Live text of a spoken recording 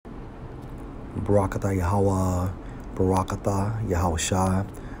Barakatah Yahweh, Barakatah Yahushua,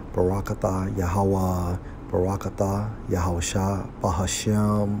 Barakatah Yahweh, Barakatah Yahushua,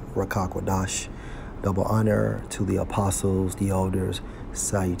 Bahashem Rakakwadash. Double honor to the apostles, the elders,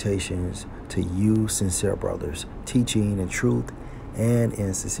 salutations to you, sincere brothers, teaching in truth and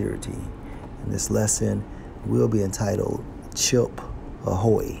in sincerity. And this lesson will be entitled Chip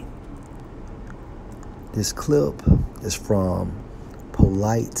Ahoy. This clip is from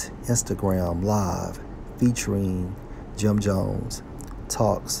Polite Instagram Live featuring Jim Jones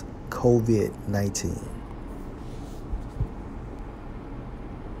Talks COVID-19.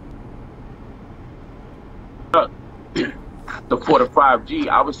 For the 5G,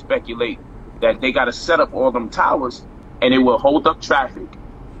 I would speculate that they got to set up all them towers and it will hold up traffic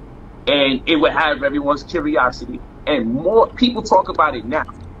and it would have everyone's curiosity. And more people talk about it now.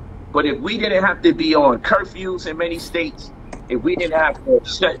 But if we didn't have to be on curfews in many states, if we didn't have to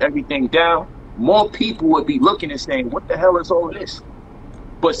shut everything down, more people would be looking and saying, what the hell is all this?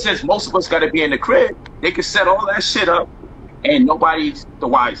 But since most of us got to be in the crib, they can set all that shit up and nobody's the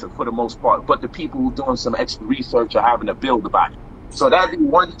wiser for the most part, but the people who doing some extra research are having to build about it. So that'd be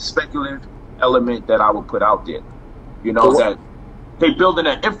one speculative element that I would put out there. You know, that they building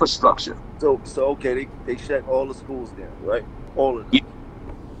an infrastructure. So okay, they shut all the schools down, right? All of them. Yeah.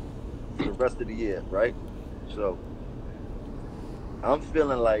 For the rest of the year, right? So I'm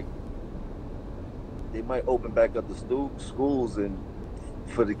feeling like they might open back up the schools, and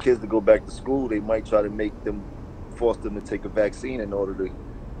for the kids to go back to school, they might try to force them to take a vaccine in order to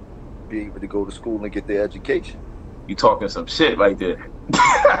be able to go to school and get their education. You talking some shit right there.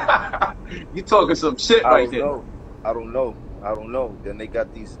 You talking some shit right there. I don't know. Then they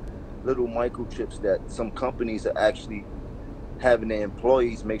got these little microchips that some companies are actually having their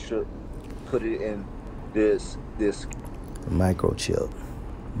employees put it in this microchip.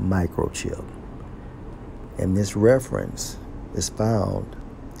 And this reference is found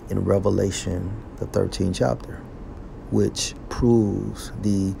in Revelation, the 13th chapter, which proves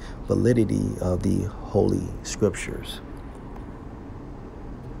the validity of the Holy Scriptures.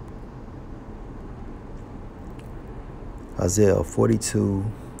 Isaiah 42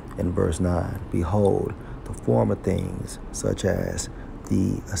 and verse 9, behold, the former things, such as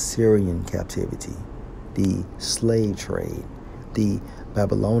the Assyrian captivity, the slave trade, the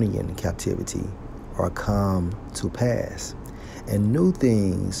Babylonian captivity, are come to pass, and new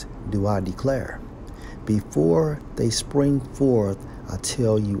things do I declare. Before they spring forth, I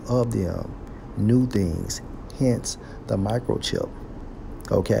tell you of them, new things, hence the microchip.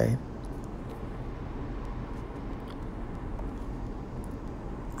 Okay?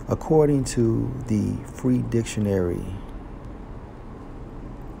 According to the Free Dictionary,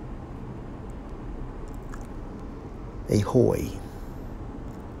 Ahoy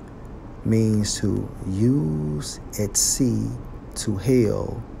means to use at sea to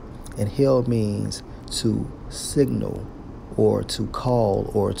hail, and hail means to signal or to call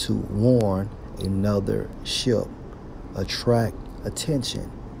or to warn another ship, attract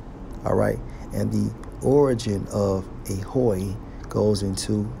attention. All right. And the origin of Ahoy goes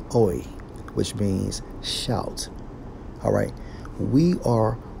into Oi, which means shout. All right. We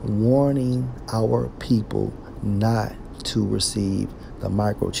are warning our people not to receive the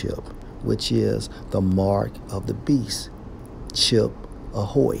microchip, which is the mark of the beast. Chip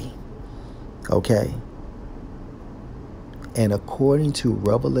Ahoy. Okay? And according to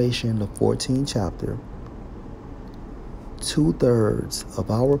Revelation, the 14th chapter, 2/3 of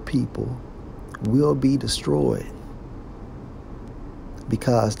our people will be destroyed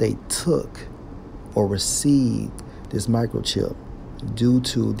because they took or received this microchip due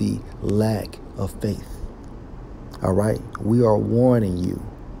to the lack of faith. All right? We are warning you.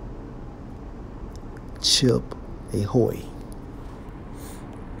 Chip Ahoy.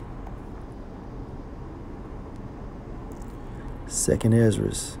 Second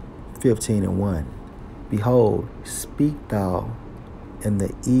Ezra 15 and 1. Behold, speak thou in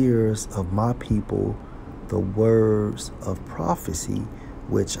the ears of my people the words of prophecy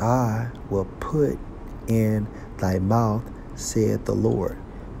which I will put in thy mouth, saith the Lord.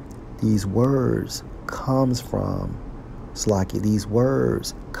 These words come from Yahweh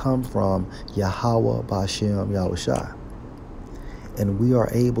Bashem Yahushua. And we are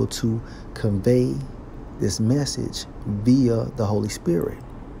able to convey this message via the Holy Spirit.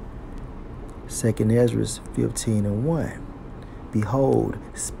 Second Ezra 15 and 1. Behold,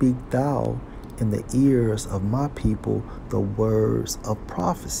 speak thou in the ears of my people the words of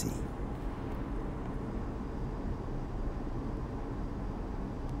prophecy.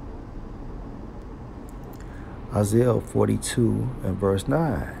 Isaiah 42 and verse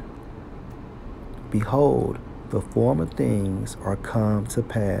 9. Behold, the former things are come to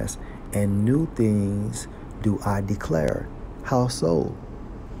pass, and new things do I declare. How so?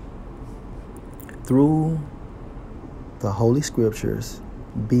 Through the Holy Scriptures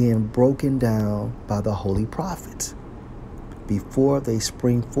being broken down by the holy prophets. Before they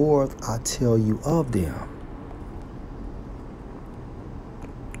spring forth, I tell you of them,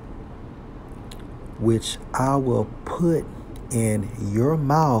 which I will put in your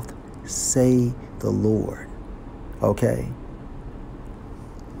mouth, say the Lord. Okay?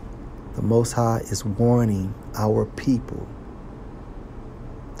 The Most High is warning our people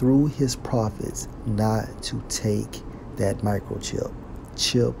through his prophets not to take that microchip.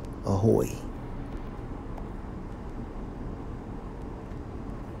 Chip Ahoy.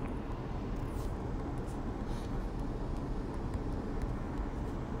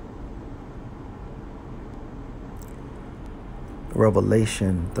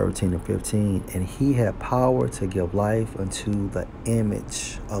 Revelation 13 and 15, and he had power to give life unto the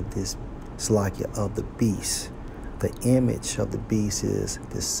image of this Slakia of the beast. The image of the beast is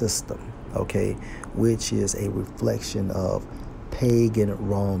the system, okay, which is a reflection of pagan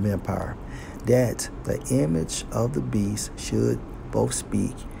Rome Empire. That the image of the beast should both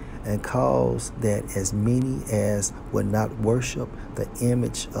speak and cause that as many as would not worship the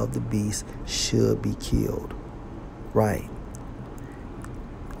image of the beast should be killed. Right.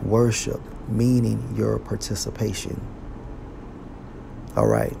 Worship, meaning your participation. All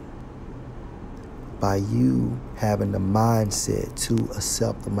right. By you having the mindset to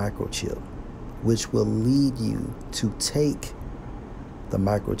accept the microchip, which will lead you to take the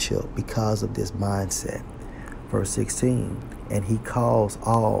microchip because of this mindset. Verse 16, and he calls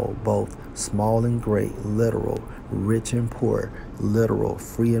all, both small and great, literal, rich and poor, literal,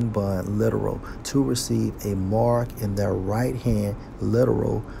 free and bond, literal, to receive a mark in their right hand,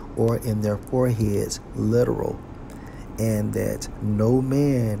 literal, or in their foreheads, literal, and that no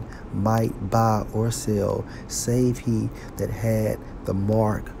man might buy or sell, save he that had the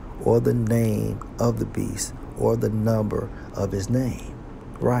mark or the name of the beast or the number of his name.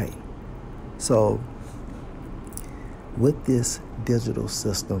 Right. So, with this digital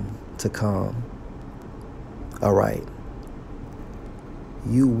system to come, all right,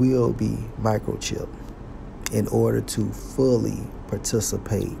 you will be microchipped in order to fully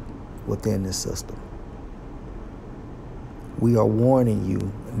participate within this system. We are warning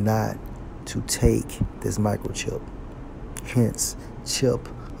you not to take this microchip. Hence, chip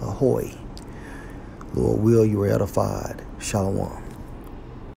ahoy. Lord, will you are edified. Shalom.